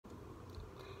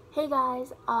Hey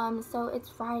guys, so it's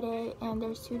Friday and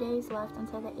there's 2 days left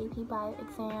until the AP Bio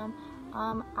exam.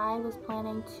 I was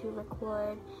planning to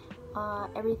record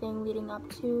everything leading up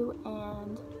to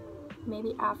and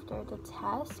maybe after the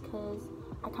test because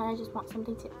I kind of just want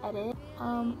something to edit.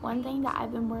 One thing that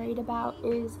I've been worried about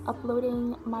is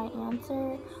uploading my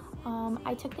answer.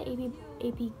 I took the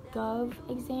AP Gov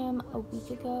exam a week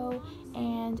ago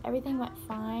and everything went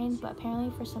fine, but apparently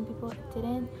for some people it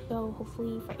didn't. So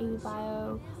hopefully for AP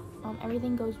Bio,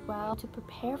 everything goes well. To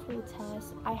prepare for the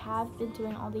test, I have been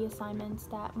doing all the assignments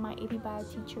that my AP Bio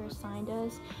teacher assigned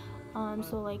us.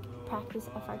 So like practice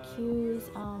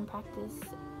FRQs, practice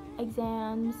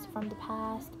exams from the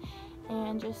past,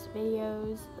 and just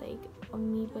videos like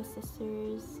Amoeba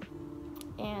Sisters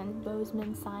and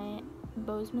Bozeman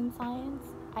Science,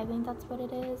 I think that's what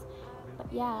it is.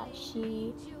 But yeah,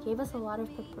 she gave us a lot of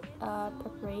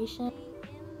preparation.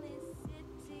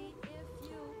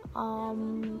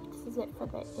 This is it for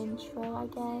the intro, I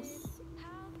guess.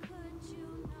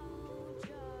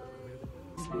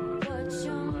 What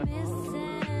you're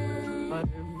missing,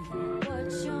 what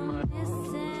you're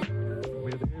missing,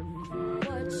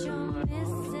 what you're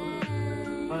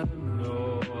missing, I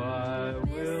know I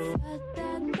will.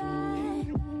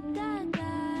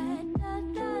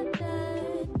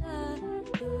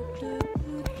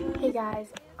 Hey guys,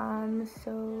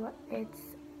 so it's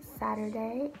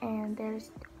Saturday and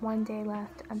there's 1 day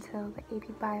left until the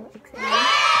AP Bio exam.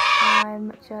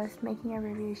 I'm just making a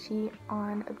review sheet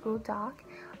on a Google Doc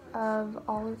of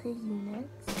all of the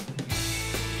units.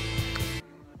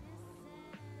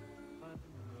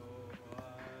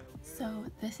 So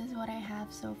this is what I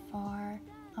have so far.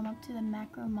 I'm up to the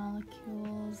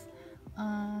macromolecules.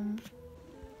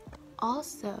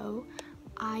 Also,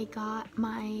 I got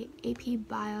my AP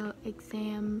Bio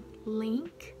exam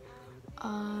link.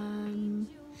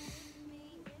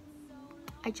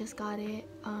 I just got it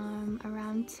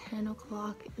around 10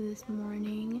 o'clock this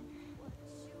morning.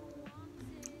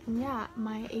 And yeah,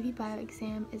 my AP Bio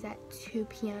exam is at 2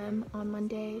 p.m. on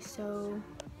Monday, so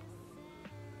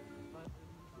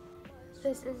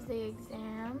this is the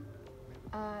exam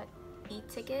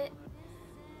e-ticket.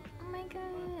 Oh my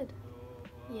god.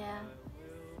 Yeah.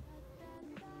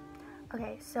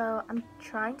 Okay, so I'm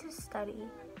trying to study,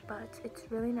 but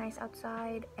it's really nice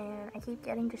outside and I keep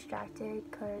getting distracted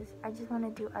because I just want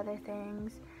to do other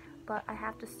things, but I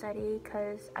have to study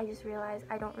because I just realized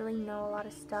I don't really know a lot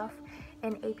of stuff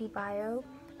in AP Bio,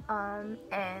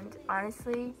 and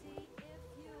honestly,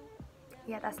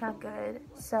 yeah, that's not good.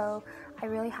 So I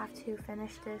really have to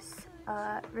finish this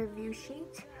review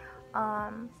sheet.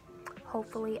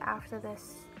 Hopefully after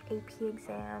this AP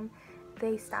exam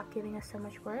they stop giving us so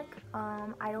much work.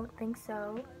 I don't think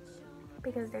so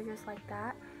because they're just like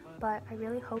that, but I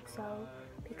really hope so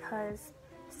because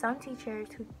some teachers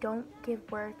who don't give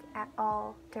work at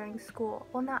all during school,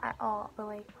 well, not at all, but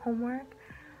like homework,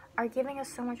 are giving us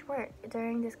so much work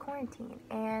during this quarantine,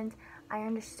 and I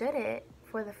understood it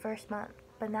for the first month,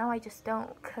 but now I just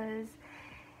don't because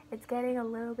it's getting a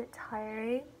little bit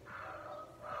tiring.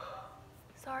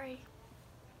 Sorry.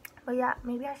 But yeah,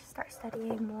 maybe I should start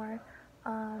studying more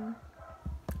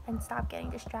and stop getting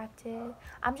distracted.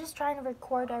 I'm just trying to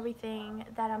record everything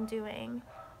that I'm doing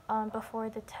before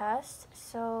the test,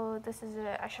 so this is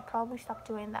it. I should probably stop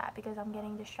doing that because I'm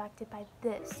getting distracted by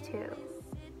this too.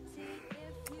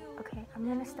 Okay, I'm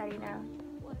gonna study now.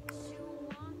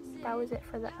 That was it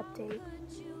for the update.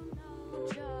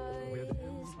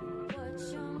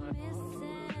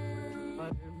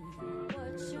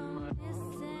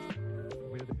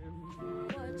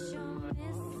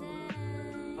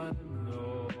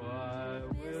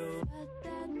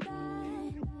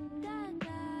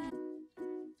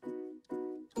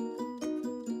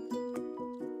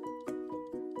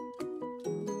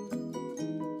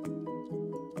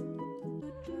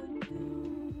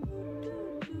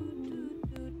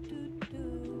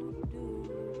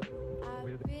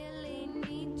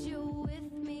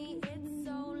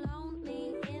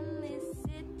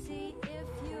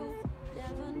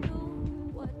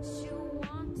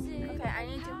 I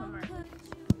need to do homework.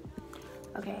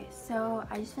 Okay, so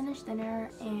I just finished dinner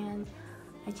and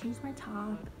I changed my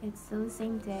top. It's still the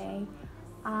same day.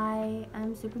 I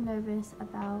am super nervous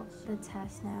about the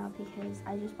test now because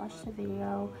I just watched a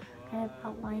video kind of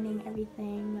outlining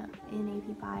everything in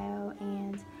AP Bio,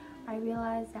 and I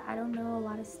realized that I don't know a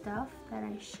lot of stuff that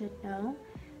I should know.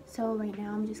 So right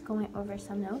now I'm just going over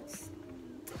some notes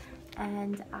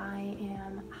and I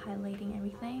am highlighting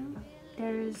everything.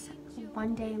 There's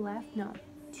 1 day left, no,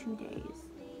 2 days.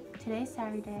 Today's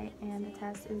Saturday and the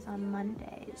test is on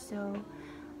Monday, so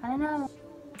I don't know.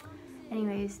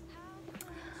 Anyways,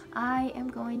 I am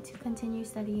going to continue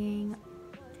studying.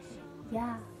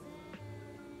 Yeah,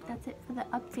 that's it for the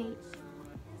update.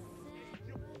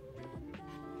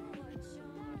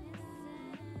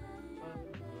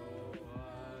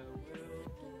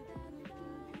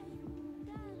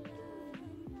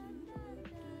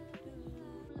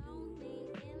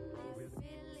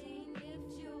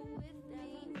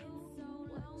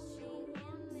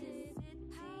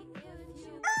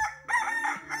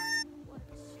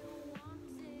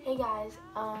 Hey guys,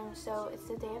 so it's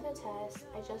the day of the test.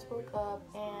 I just woke up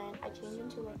and I changed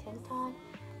into a tank top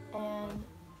and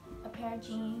a pair of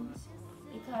jeans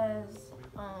because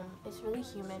it's really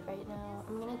humid right now.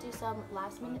 I'm gonna do some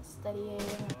last minute studying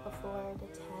before the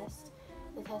test.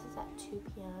 The test is at 2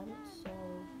 p.m. so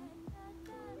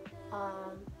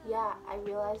yeah, I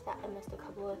realized that I missed a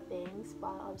couple of things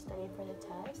while I was studying for the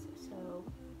test, so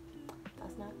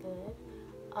that's not good.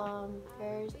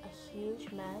 There's a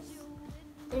huge mess.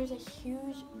 There's a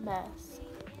huge mess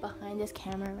behind this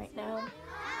camera right now.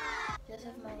 This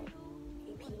is my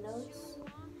AP notes.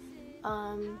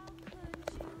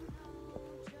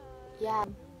 Yeah,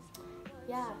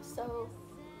 so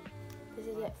this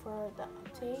is it for the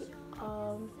update.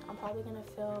 I'm probably gonna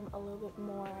film a little bit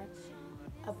more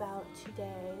about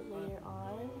today later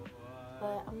on,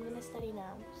 but I'm gonna study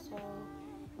now, so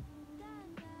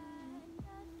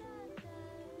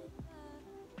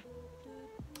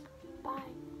bye.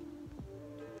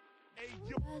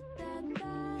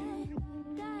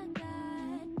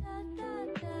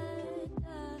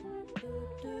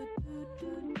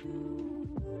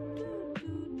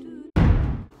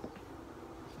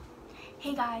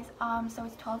 Hey guys, so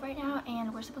it's 12 right now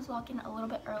and we're supposed to log in a little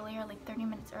bit earlier, like 30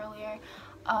 minutes earlier.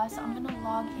 So I'm gonna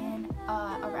log in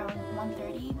around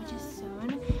 1:30, which is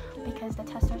soon because the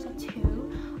test starts at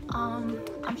 2.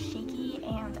 I'm shaky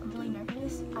and I'm really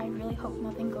nervous. I really hope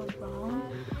nothing goes wrong.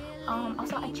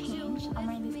 Also I changed. I'm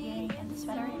wearing this earring and this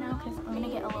sweater right now because I'm gonna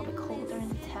get a little bit cold during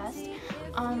the test.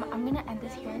 I'm gonna end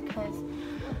this here because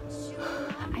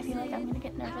I feel like I'm gonna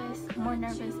get more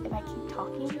nervous if I keep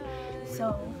talking.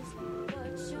 So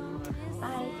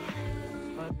bye.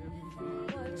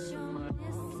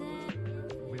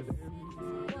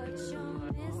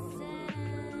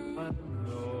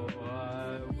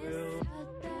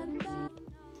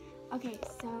 Okay,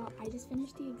 so I just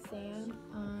finished the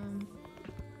exam.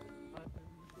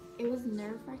 It was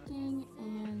nerve-wracking,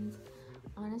 and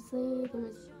honestly,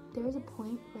 there was a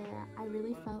point where I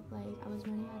really felt like I was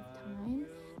running out of time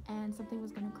and something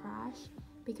was gonna crash,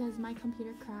 because my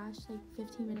computer crashed like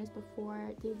 15 minutes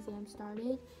before the exam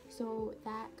started, so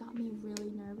that got me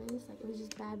really nervous. Like, it was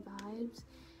just bad vibes,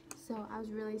 so I was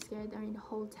really scared during the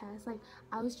whole test. Like,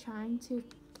 I was trying to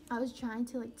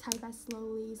like type as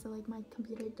slowly so like my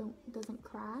computer doesn't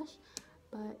crash.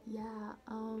 But yeah,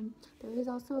 there was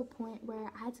also a point where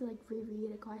I had to like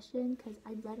reread a question because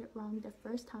I read it wrong the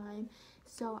first time,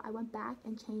 so I went back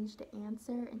and changed the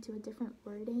answer into a different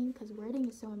wording because wording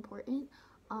is so important.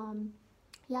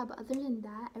 Yeah, but other than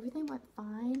that, everything went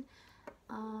fine.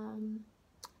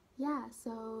 Yeah,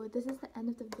 so this is the end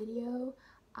of the video.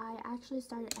 I actually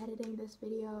started editing this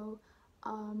video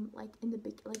like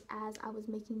as I was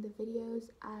making the videos.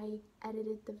 I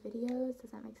edited the videos.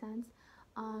 Does that make sense?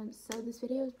 So this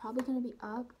video is probably gonna be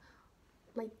up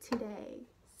like today.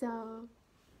 So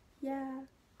yeah,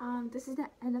 this is the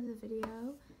end of the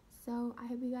video. So I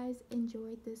hope you guys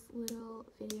enjoyed this little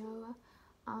video.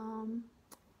 And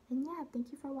yeah,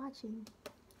 thank you for watching.